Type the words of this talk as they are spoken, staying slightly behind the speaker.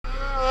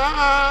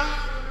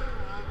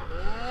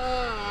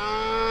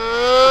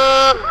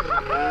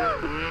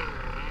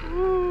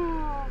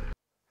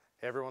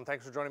everyone,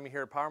 thanks for joining me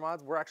here at Power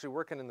Mods. We're actually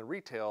working in the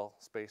retail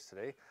space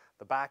today.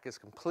 The back is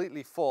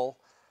completely full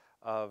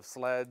of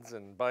sleds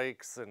and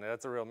bikes, and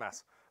it's a real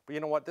mess. But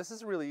you know what? This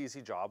is a really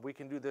easy job. We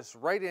can do this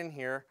right in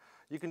here.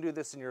 You can do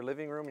this in your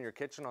living room, in your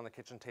kitchen, on the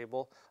kitchen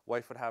table.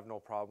 Wife would have no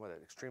problem with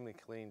it. Extremely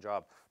clean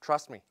job.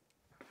 Trust me.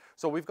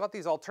 So we've got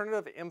these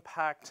alternative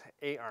impact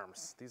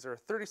A-arms. These are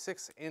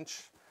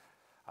 36-inch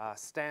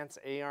stance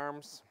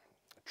A-arms,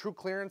 true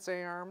clearance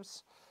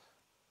A-arms,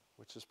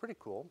 which is pretty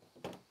cool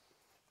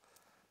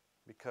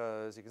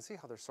because you can see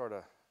how they're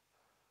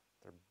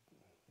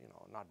you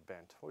know, not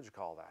bent. What would you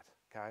call that?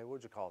 Kai, what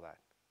would you call that?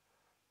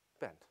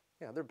 Bent.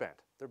 Yeah, they're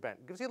bent. They're bent.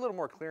 It gives you a little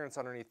more clearance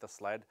underneath the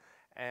sled.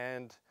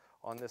 And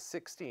on this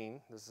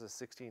 16, this is a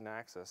 16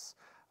 axis,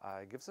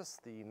 it gives us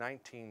the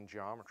 19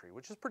 geometry,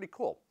 which is pretty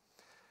cool.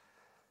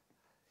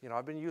 You know,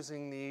 I've been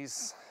using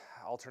these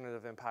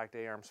alternative impact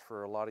A-arms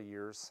for a lot of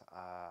years.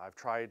 I've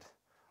tried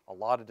a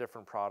lot of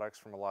different products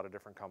from a lot of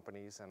different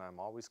companies, and I'm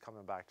always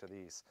coming back to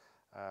these.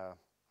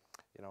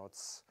 You know,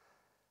 it's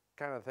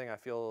kind of the thing I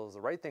feel is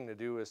the right thing to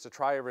do is to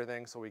try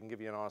everything so we can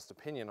give you an honest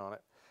opinion on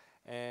it.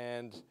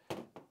 And,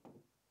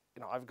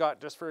 you know, I've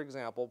got, just for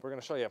example, we're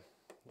going to show you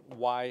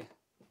why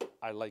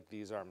I like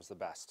these arms the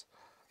best.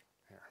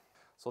 Here.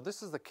 So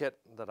this is the kit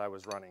that I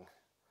was running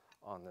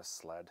on this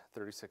sled,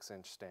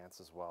 36-inch stance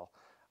as well.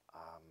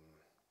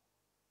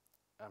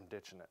 I'm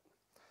ditching it.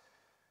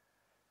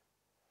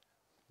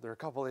 There are a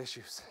couple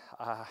issues.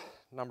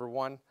 Number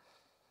one,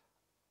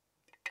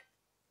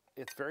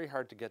 it's very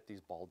hard to get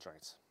these ball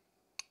joints,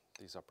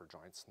 these upper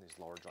joints and these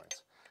lower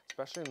joints,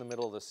 especially in the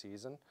middle of the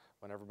season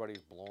when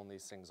everybody's blowing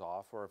these things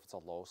off, or if it's a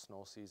low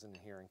snow season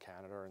here in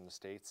Canada or in the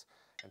States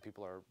and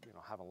people are, you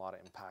know, having a lot of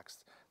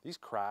impacts. These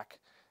crack,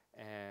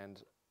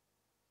 and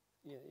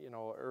you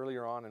know,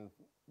 earlier on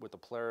with the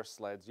Polaris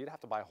sleds, you'd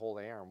have to buy a whole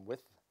A-arm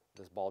with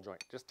this ball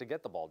joint just to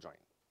get the ball joint.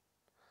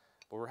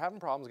 But we're having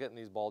problems getting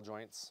these ball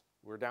joints.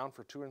 We're down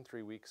for 2 and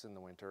 3 weeks in the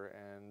winter,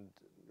 and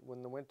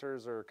when the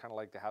winters are kind of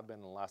like they have been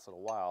in the last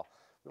little while,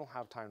 we don't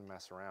have time to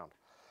mess around.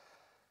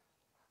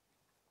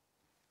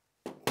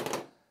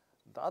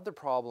 The other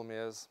problem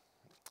is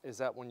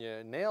that when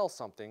you nail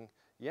something,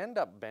 you end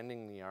up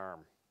bending the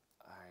arm,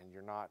 and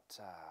you're not,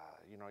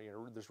 you know,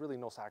 there's really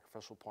no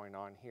sacrificial point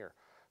on here.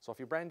 So if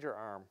you bend your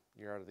arm,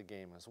 you're out of the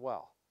game as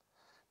well.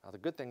 Now the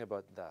good thing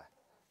about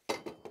the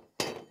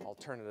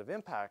alternative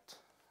impact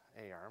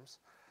A-arms,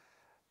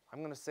 I'm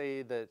going to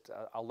say that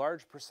a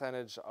large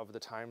percentage of the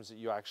times that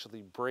you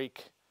actually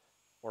break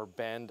or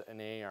bend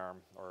an A-arm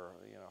or,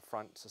 you know,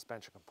 front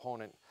suspension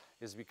component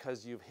is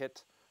because you've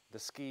hit the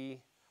ski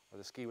or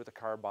the ski with the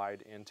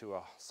carbide into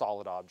a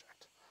solid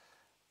object.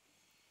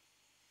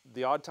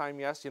 The odd time,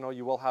 yes, you know,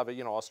 you will have a,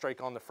 you know, a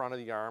strike on the front of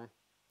the arm.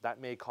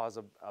 That may cause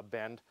a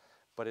bend,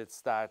 but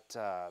it's that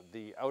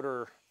the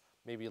outer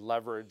maybe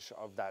leverage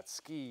of that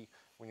ski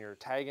when you're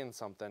tagging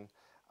something,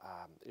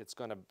 it's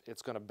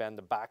gonna bend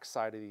the back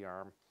side of the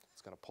arm.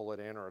 It's going to pull it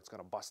in, or it's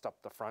going to bust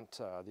up the front,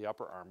 the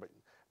upper arm. But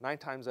 9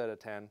 times out of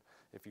 10,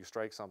 if you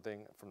strike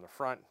something from the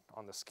front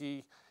on the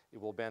ski,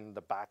 it will bend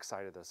the back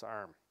side of this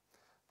arm.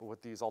 But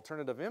with these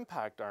alternative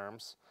impact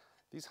arms,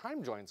 these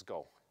heim joints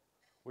go,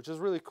 which is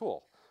really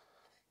cool.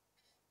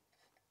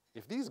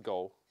 If these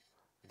go,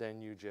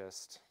 then you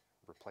just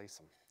replace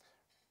them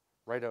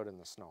right out in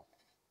the snow.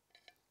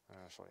 And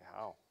I'll show you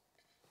how.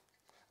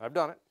 I've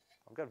done it.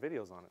 I've got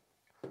videos on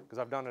it because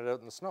I've done it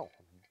out in the snow.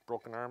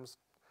 Broken arms.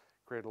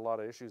 Created a lot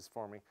of issues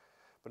for me,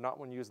 but not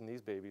when using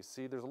these babies.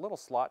 See, there's a little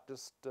slot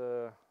just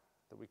that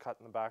we cut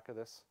in the back of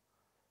this.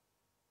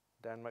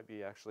 Dan might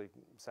be actually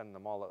sending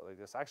them all out like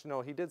this. Actually,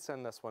 no, he did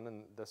send this one,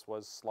 and this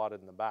was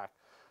slotted in the back.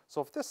 So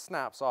if this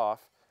snaps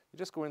off, you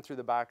just go in through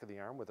the back of the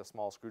arm with a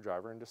small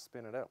screwdriver and just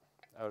spin it out.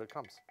 Out it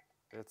comes.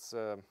 It's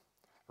a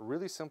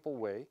really simple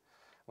way.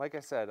 Like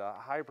I said, a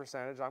high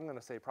percentage, I'm going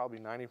to say probably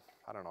 90,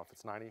 I don't know if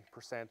it's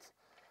 90%,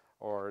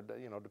 or,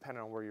 you know,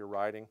 depending on where you're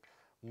riding.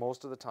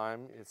 Most of the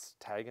time, it's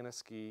tagging a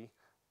ski,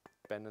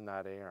 bending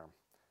that A-arm.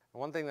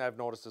 And one thing that I've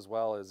noticed as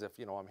well is if,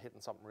 you know, I'm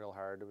hitting something real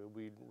hard,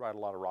 we ride a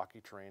lot of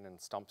rocky terrain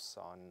and stumps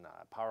on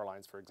power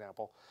lines, for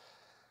example.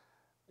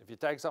 If you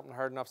tag something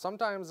hard enough,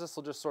 sometimes this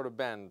will just sort of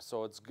bend.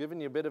 So it's giving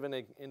you a bit of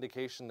an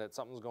indication that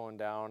something's going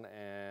down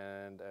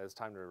and it's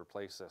time to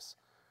replace this.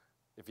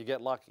 If you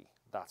get lucky,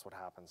 that's what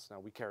happens.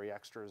 Now, we carry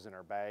extras in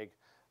our bag.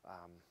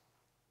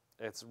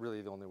 It's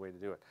really the only way to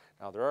do it.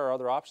 Now, there are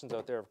other options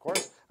out there, of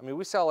course. I mean,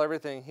 we sell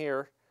everything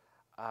here,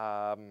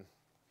 but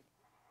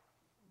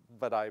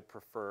I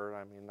prefer,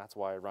 I mean, that's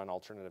why I run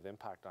alternative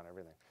impact on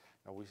everything.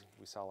 You know,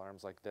 we sell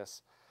arms like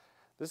this.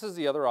 This is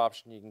the other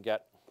option you can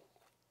get.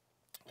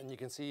 And you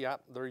can see, yeah,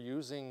 they're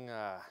using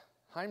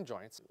heim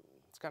joints.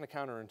 It's kind of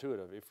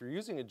counterintuitive. If you're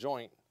using a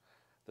joint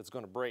that's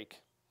going to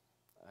break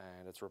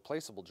and it's a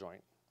replaceable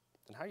joint,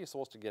 then how are you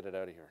supposed to get it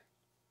out of here?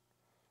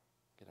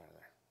 Get out of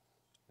there.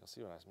 You'll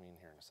see what I mean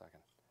here in a second.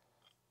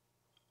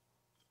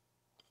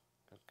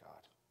 Good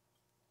God.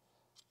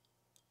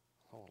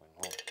 Holy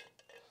moly.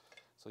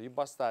 So you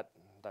bust that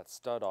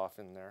stud off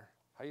in there.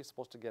 How are you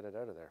supposed to get it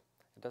out of there?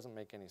 It doesn't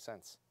make any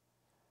sense.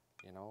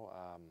 You know,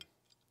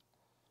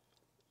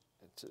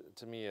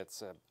 to me,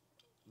 it's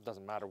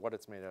doesn't matter what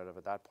it's made out of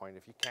at that point.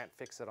 If you can't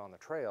fix it on the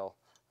trail,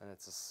 then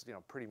it's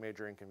a pretty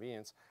major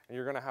inconvenience, and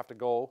you're going to have to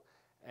go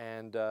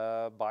and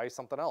buy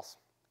something else,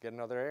 get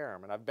another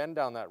A-arm. And I've been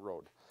down that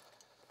road.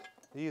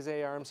 These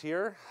A-arms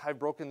here, I've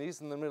broken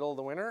these in the middle of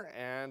the winter,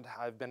 and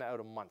I've been out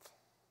a month.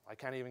 I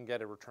can't even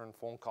get a return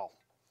phone call.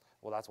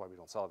 Well, that's why we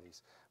don't sell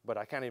these. But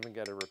I can't even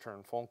get a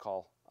return phone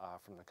call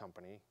from the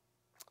company.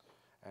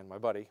 And my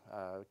buddy,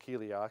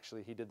 Keely,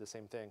 actually, he did the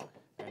same thing,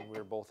 and we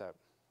were both out,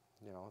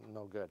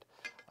 no good.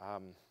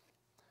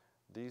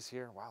 These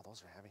here, wow,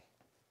 those are heavy.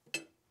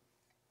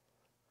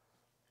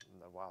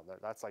 Wow,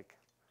 that's like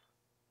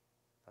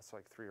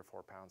 3 or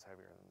 4 pounds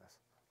heavier than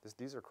this.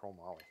 These are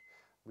Chromoly.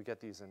 We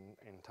get these in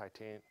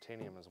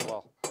titanium as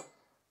well.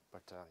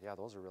 But yeah,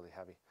 those are really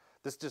heavy.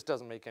 This just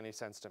doesn't make any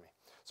sense to me.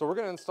 So we're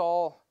going to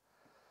install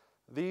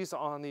these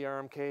on the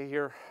RMK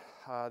here,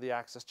 the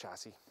AXYS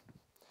chassis.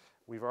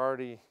 We've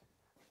already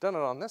done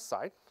it on this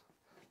side.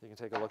 You can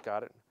take a look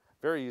at it.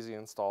 Very easy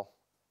install.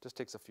 Just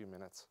takes a few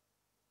minutes.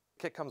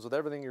 Kit comes with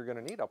everything you're going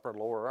to need: upper and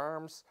lower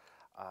arms,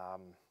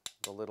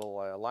 the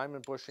little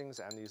alignment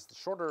bushings, and these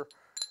shorter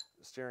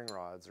steering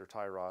rods or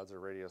tie rods or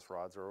radius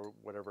rods or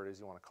whatever it is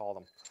you want to call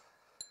them.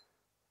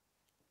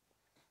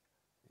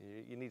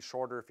 You need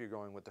shorter if you're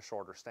going with the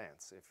shorter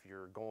stance. If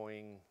you're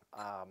going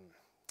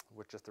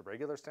with just the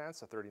regular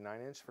stance, a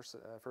 39-inch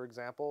for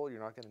example, you're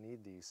not going to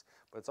need these.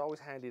 But it's always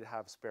handy to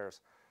have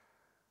spares.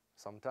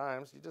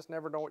 Sometimes you just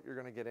never know what you're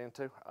going to get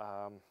into.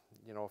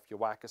 If you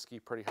whack a ski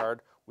pretty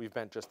hard, we've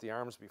bent just the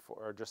arms before,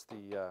 or just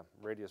the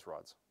radius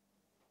rods.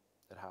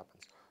 It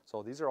happens.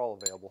 So these are all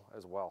available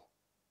as well.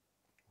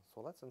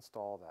 So let's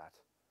install that.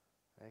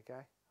 Okay,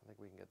 I think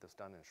we can get this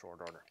done in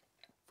short order.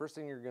 First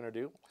thing you're going to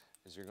do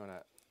is you're going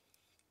to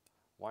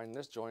wind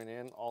this joint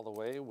in all the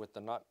way with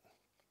the nut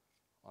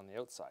on the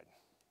outside,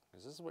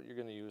 because this is what you're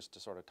going to use to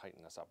sort of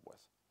tighten this up with.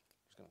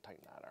 Just going to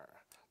tighten that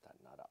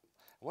nut up.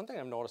 One thing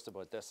I've noticed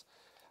about this,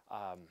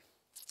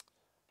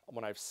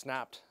 when I've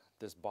snapped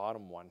this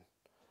bottom one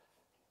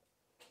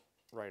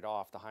right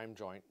off the heim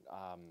joint,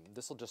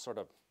 this will just sort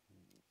of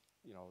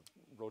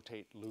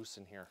rotate loose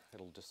in here.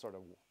 It'll just sort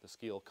of, the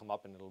ski will come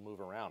up and it'll move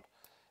around.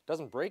 It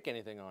doesn't break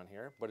anything on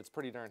here, but it's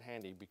pretty darn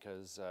handy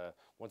because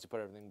once you put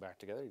everything back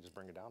together, you just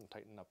bring it down and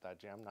tighten up that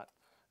jam nut.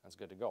 That's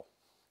good to go.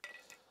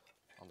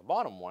 On the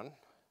bottom one,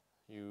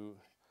 you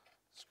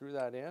screw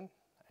that in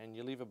and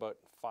you leave about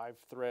 5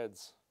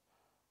 threads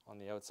on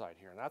the outside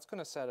here, and that's going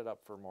to set it up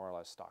for more or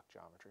less stock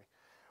geometry.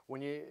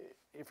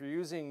 If you're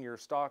using your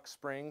stock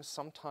springs,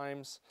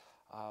 sometimes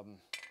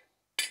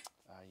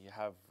you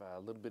have a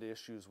little bit of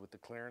issues with the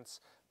clearance,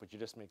 but you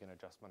just make an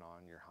adjustment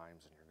on your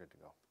heims and you're good to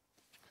go.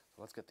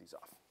 So let's get these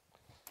off.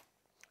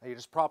 Now you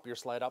just prop your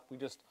sled up.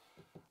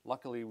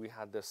 Luckily we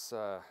had this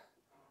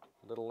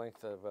little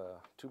length of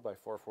 2x4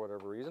 for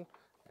whatever reason,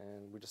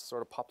 and we just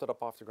sort of popped it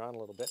up off the ground a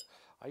little bit.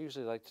 I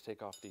usually like to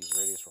take off these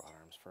radius rod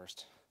arms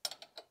first,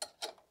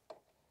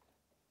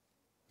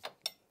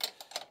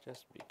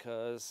 just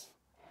because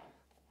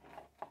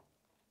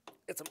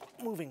it's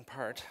a moving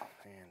part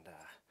and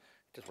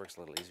it just works a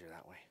little easier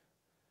that way.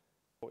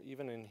 Well,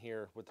 even in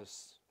here with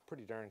this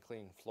pretty darn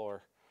clean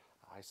floor,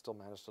 I still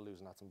managed to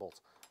lose nuts and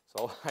bolts.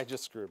 So I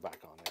just screw it back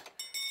on there.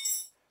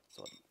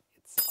 So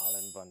it's all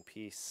in one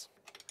piece.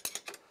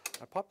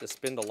 I popped the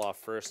spindle off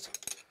first.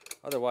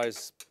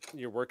 Otherwise,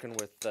 you're working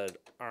with the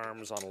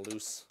arms on a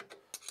loose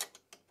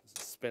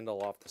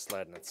spindle off the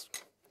sled, and it's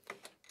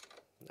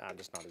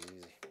just not as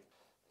easy.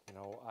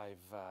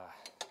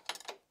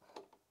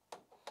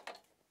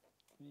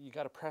 You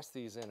got to press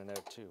these in and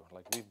out too.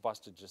 Like, we've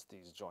busted just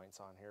these joints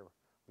on here.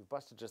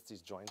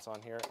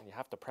 And you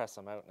have to press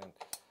them out, and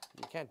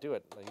you can't do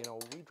it.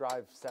 We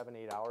drive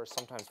 7-8 hours,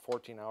 sometimes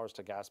 14 hours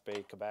to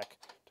Gaspé, Quebec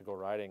to go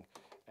riding.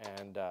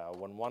 And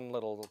when one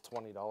little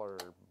 $20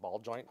 ball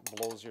joint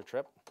blows your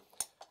trip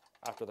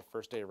after the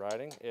first day of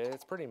riding,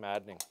 it's pretty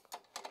maddening.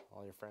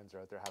 All your friends are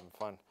out there having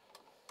fun.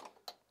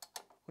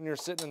 When you're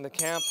sitting in the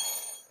camp,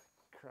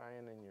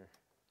 crying in your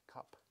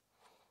cup,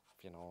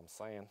 if you know what I'm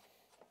saying.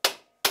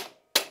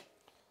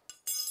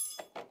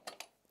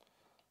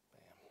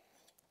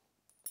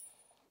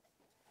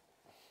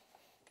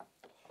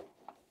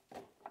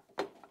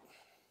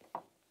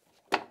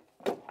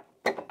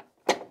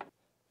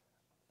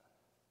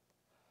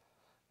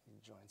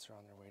 Joints are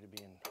on their way to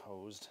being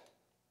hosed.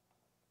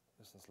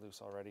 This one's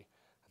loose already.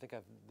 I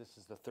think this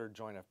is the 3rd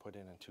joint I've put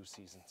in 2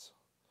 seasons.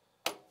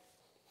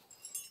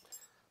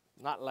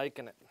 Not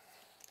liking it.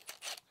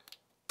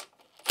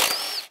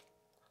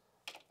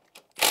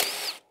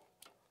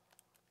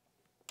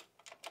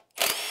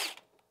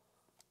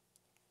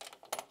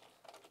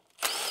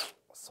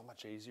 So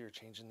much easier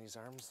changing these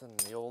arms than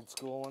the old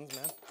school ones,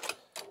 man.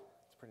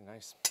 It's pretty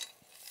nice.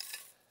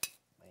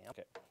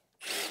 Okay.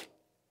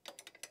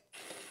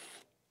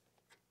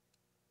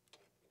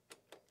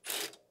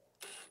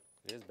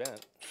 It is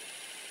bent.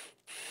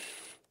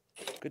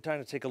 Good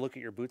time to take a look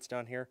at your boots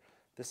down here.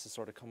 This is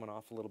sort of coming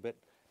off a little bit.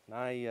 And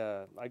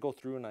I go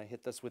through and I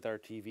hit this with our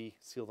TV,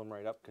 seal them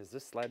right up, because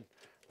this sled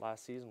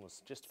last season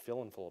was just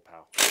filling full of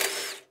pow.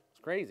 It's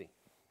crazy.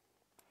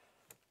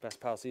 Best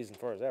plow season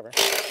for us ever.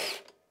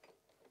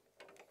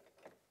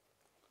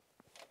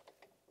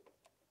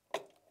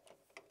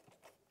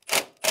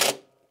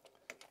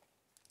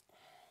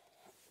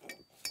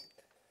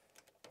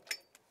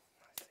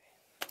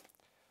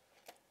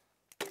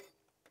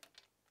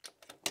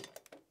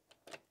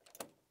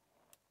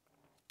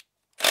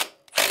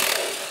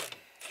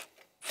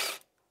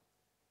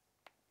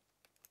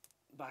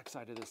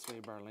 Backside of this sway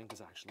bar link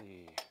is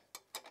actually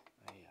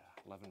a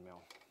 11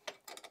 mil.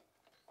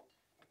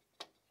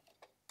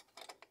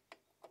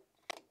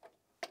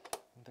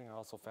 One thing I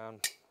also found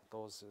with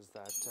those is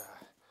that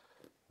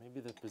maybe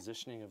the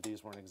positioning of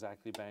these weren't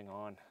exactly bang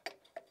on,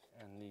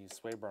 and the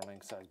sway bar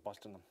links, I was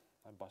busting them.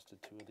 I busted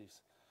 2 of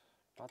these,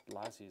 not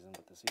last season,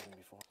 but the season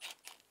before.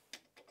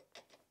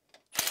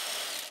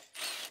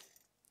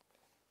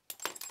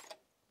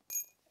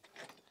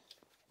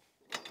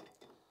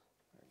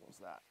 There goes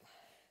that.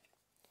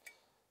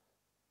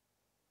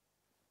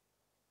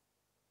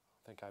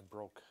 I think I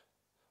broke,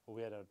 well,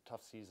 we had a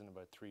tough season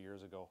about 3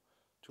 years ago.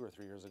 2 or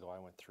 3 years ago, I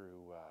went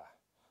through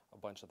a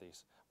bunch of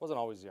these. It wasn't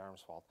always the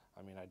arm's fault.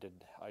 I mean, I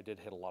did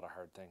hit a lot of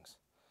hard things,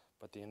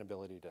 but the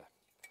inability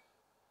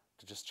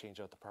to just change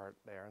out the part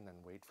there and then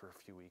wait for a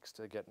few weeks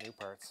to get new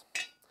parts,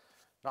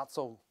 not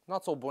so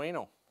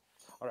bueno.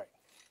 All right,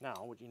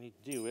 now what you need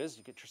to do is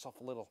you get yourself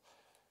a little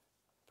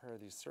pair of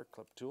these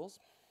circlip tools,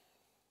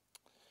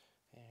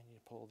 and you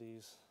pull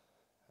these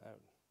out.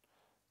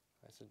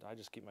 I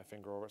just keep my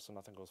finger over it so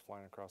nothing goes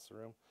flying across the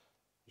room.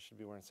 You should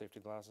be wearing safety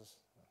glasses.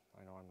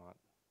 I know I'm not.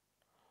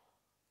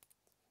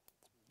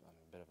 I'm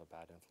a bit of a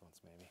bad influence,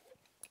 maybe.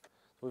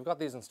 So we've got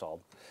these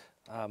installed.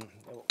 You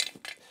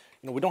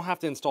know, we don't have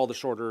to install the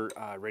shorter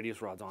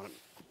radius rods on it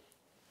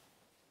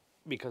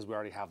because we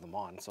already have them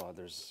on. So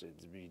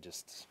it'd be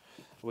just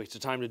a waste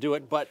of time to do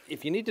it. But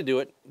if you need to do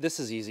it, this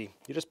is easy.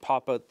 You just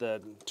pop out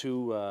the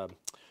 2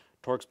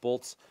 Torx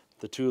bolts,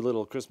 the 2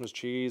 little Christmas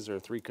trees or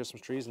 3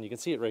 Christmas trees, and you can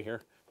see it right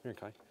here. Here,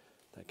 Kai,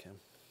 that cam.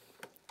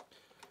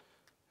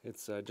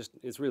 It's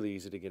really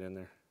easy to get in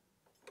there.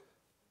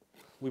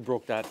 We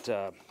broke that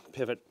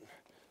pivot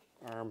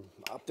arm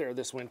up there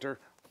this winter.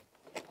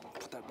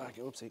 Put that back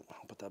in. Oopsie,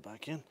 I'll put that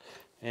back in.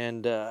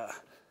 And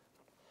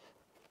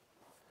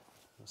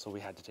so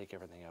we had to take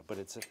everything out. But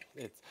it's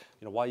you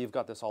know, while you've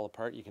got this all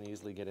apart, you can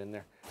easily get in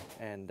there.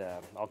 And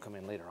I'll come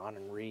in later on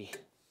and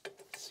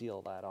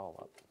re-seal that all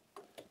up.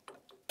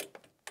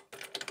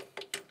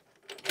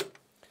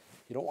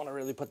 You don't want to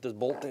really put this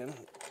bolt in.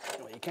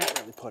 Well, you can't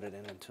really put it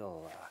in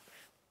until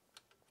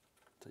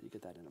you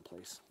get that into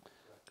place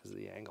because of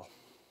the angle.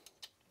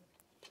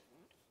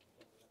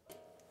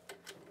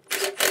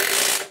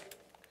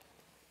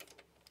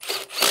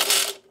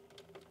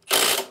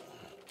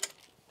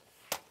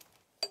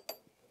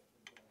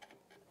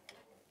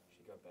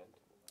 She got bent?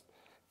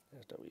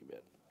 Just a wee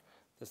bit.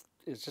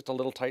 It's just a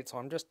little tight, so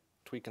I'm just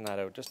tweaking that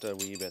out just a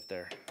wee bit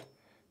there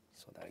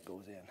so that it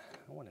goes in.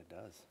 And when it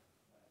does.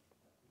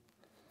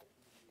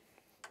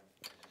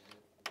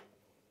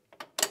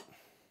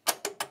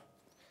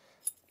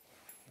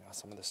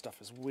 Some of this stuff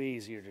is way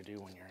easier to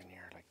do when you're in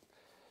here, like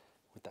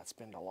with that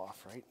spindle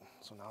off, right?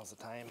 So now's the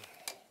time.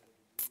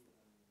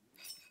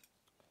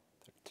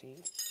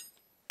 13.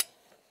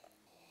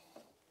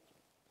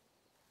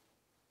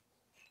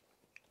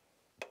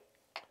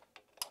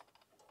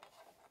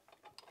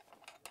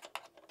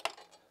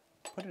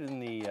 Put it in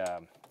the,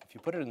 if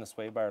you put it in the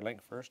sway bar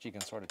link first, you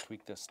can sort of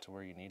tweak this to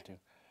where you need to.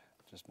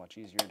 It's just much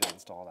easier to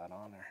install that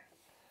on there,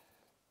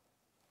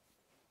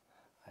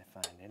 I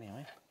find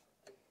anyway.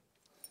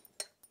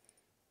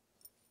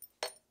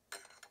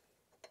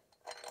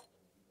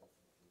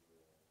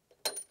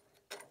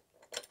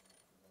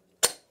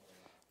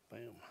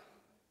 Boom.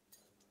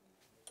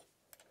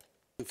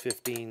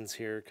 215s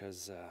here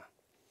because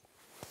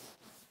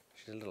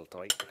she's a little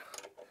tight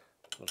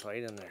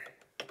in there.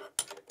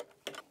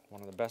 One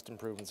of the best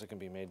improvements that can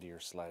be made to your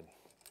sled.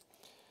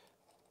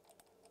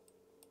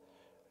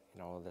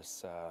 You know,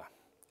 this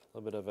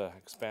little bit of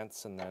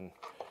expense and then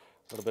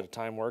a little bit of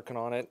time working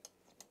on it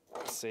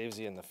saves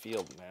you in the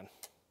field, man.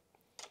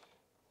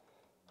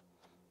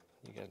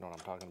 You guys know what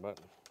I'm talking about.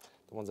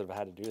 The ones that have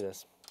had to do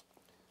this.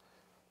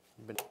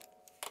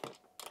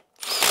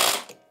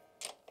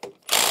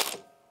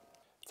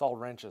 It's all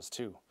wrenches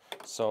too.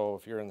 So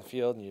if you're in the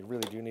field and you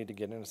really do need to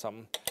get into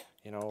something,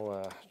 you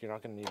know, you're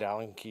not going to need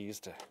Allen keys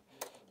to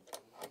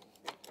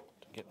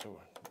get to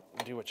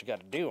do what you got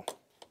to do.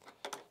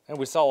 And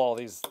we sell all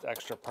these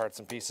extra parts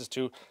and pieces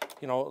too.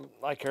 You know,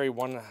 I carry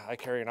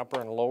an upper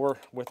and lower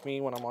with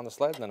me when I'm on the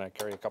sled, and then I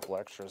carry a couple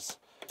extras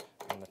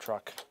in the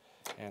truck.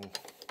 And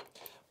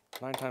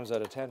 9 times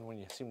out of 10, when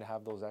you seem to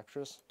have those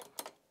extras,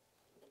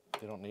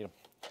 you don't need them,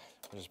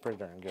 which is pretty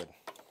darn good.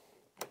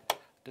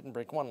 Didn't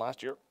break one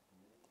last year,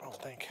 I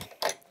don't think.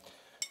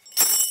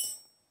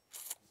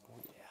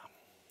 Oh, yeah.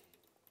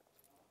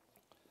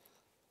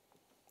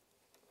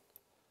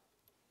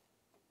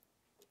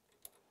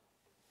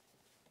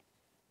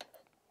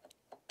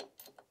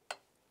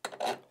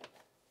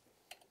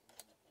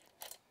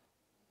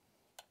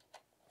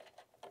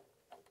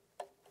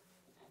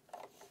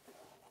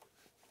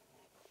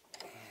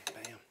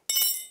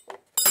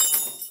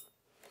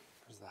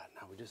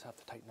 just have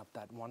to tighten up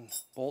that one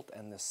bolt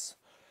and this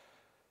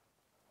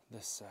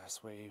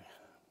sway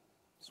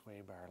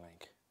bar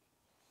link.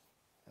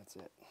 That's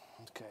it.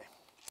 Okay.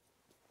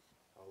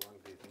 How long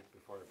do you think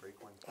before I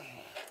break one?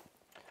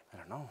 I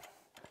don't know.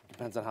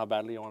 Depends on how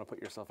badly you want to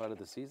put yourself out of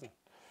the season.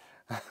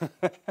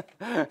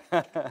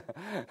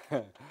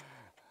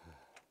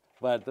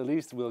 But at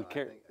least we'll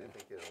carry. I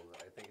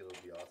think it'll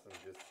be awesome.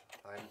 Just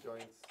time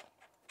joints,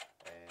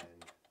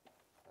 and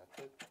that's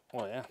it.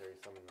 Oh yeah. Carry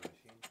some in the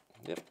machine.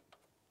 Yep.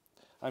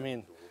 I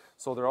mean,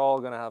 so they're all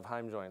gonna have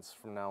heim joints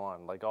from now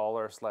on, like all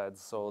our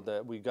sleds. So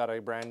that we got a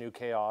brand new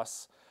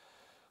Chaos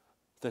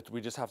that we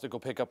just have to go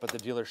pick up at the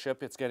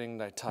dealership. It's getting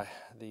the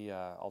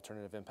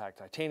alternative impact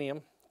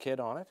titanium kit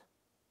on it,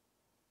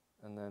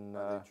 and then.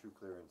 Are they true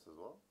clearance as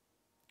well?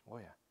 Oh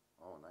yeah.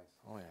 Oh nice.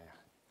 Oh yeah.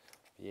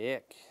 Yeah.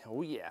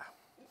 Oh yeah.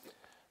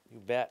 You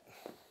bet.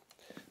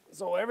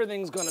 So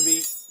everything's gonna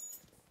be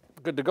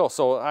good to go.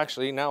 So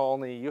actually now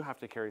only you have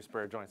to carry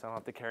spare joints. I don't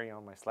have to carry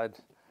on my sled,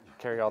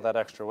 carry all that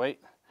extra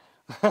weight.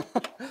 That's fine.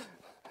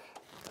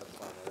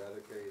 I'd rather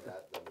carry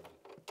that than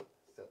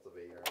sets of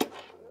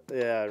AR.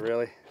 Yeah,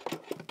 really.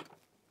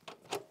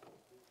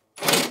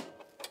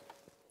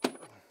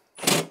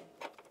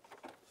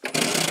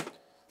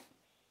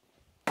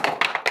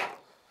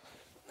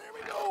 There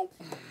we go.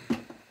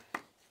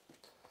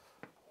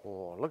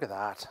 Oh, look at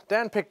that.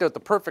 Dan picked out the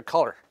perfect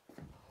color.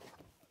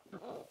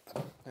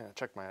 Yeah,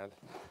 check my head.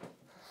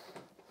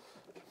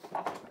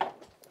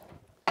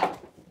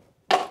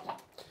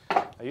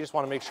 You just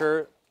want to make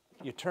sure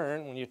you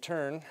turn, when you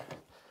turn,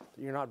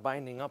 you're not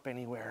binding up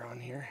anywhere on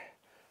here.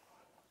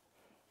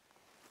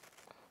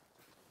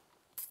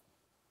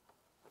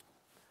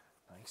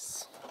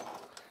 Nice.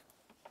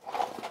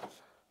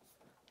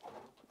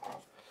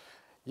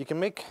 You can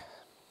make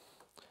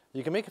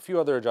a few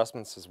other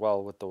adjustments as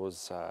well with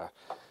those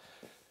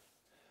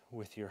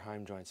with your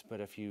heim joints,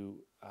 but if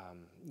you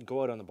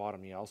go out on the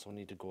bottom, you also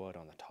need to go out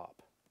on the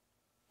top.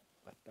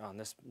 But on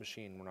this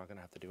machine, we're not going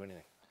to have to do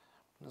anything.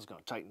 I'm just going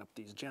to tighten up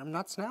these jam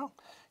nuts now.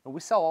 And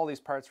we sell all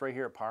these parts right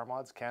here at Power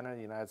Mods, Canada,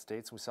 United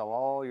States. We sell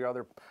all your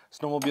other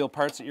snowmobile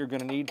parts that you're going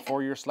to need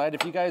for your sled.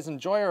 If you guys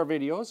enjoy our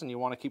videos and you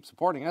want to keep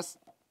supporting us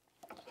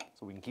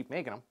so we can keep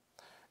making them,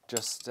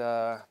 just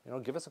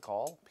give us a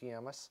call,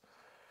 PM us,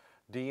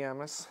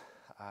 DM us,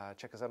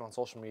 check us out on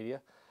social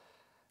media.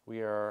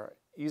 We are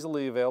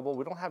easily available.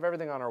 We don't have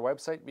everything on our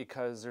website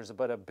because there's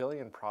about 1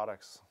 billion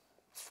products.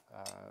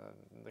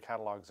 The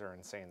catalogs are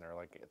insane. They're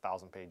like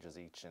 1,000 pages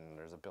each, and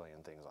there's 1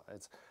 billion things on it.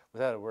 It's,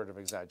 without a word of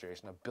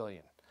exaggeration, 1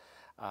 billion.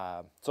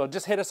 So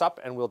just hit us up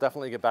and we'll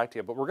definitely get back to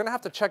you. But we're gonna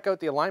have to check out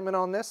the alignment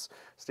on this.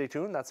 Stay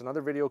tuned, that's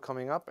another video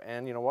coming up.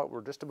 And you know what,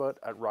 we're just about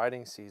at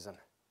riding season.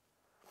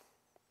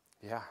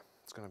 Yeah,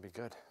 it's gonna be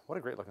good. What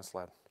a great looking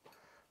sled,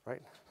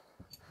 right?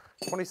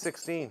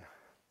 2016.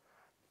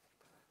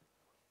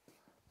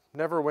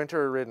 Never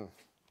winter ridden,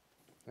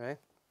 okay?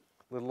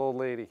 Little old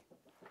lady,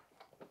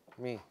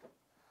 me,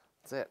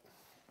 that's it.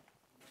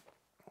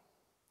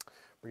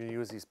 We're gonna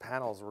use these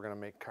panels, we're gonna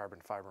make carbon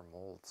fiber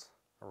molds,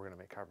 or we're gonna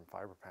make carbon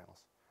fiber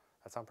panels.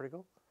 That sound pretty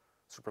cool?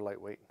 Super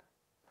lightweight.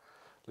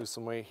 Lose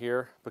some weight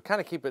here, but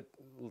kind of keep it,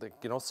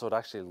 like, you know, so it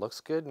actually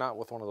looks good, not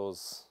with one of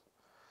those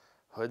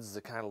hoods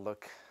that kind of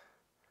look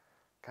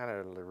kind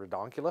of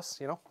redonkulous,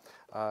 you know.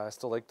 I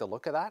still like the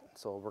look of that,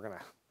 so we're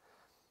gonna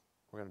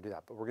do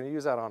that. But we're gonna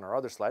use that on our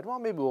other sled. Well,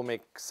 maybe we'll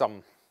make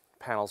some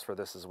panels for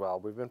this as well.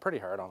 We've been pretty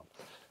hard on them.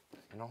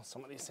 You know,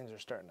 some of these things are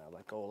starting to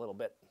like go a little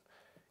bit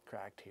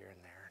cracked here and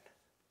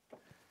there.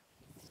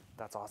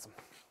 That's awesome.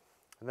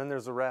 And then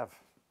there's the Rev.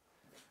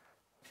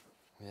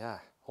 Yeah.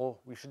 Oh,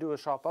 we should do a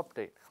shop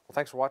update. Well,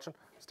 thanks for watching.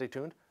 Stay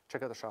tuned.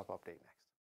 Check out the shop update.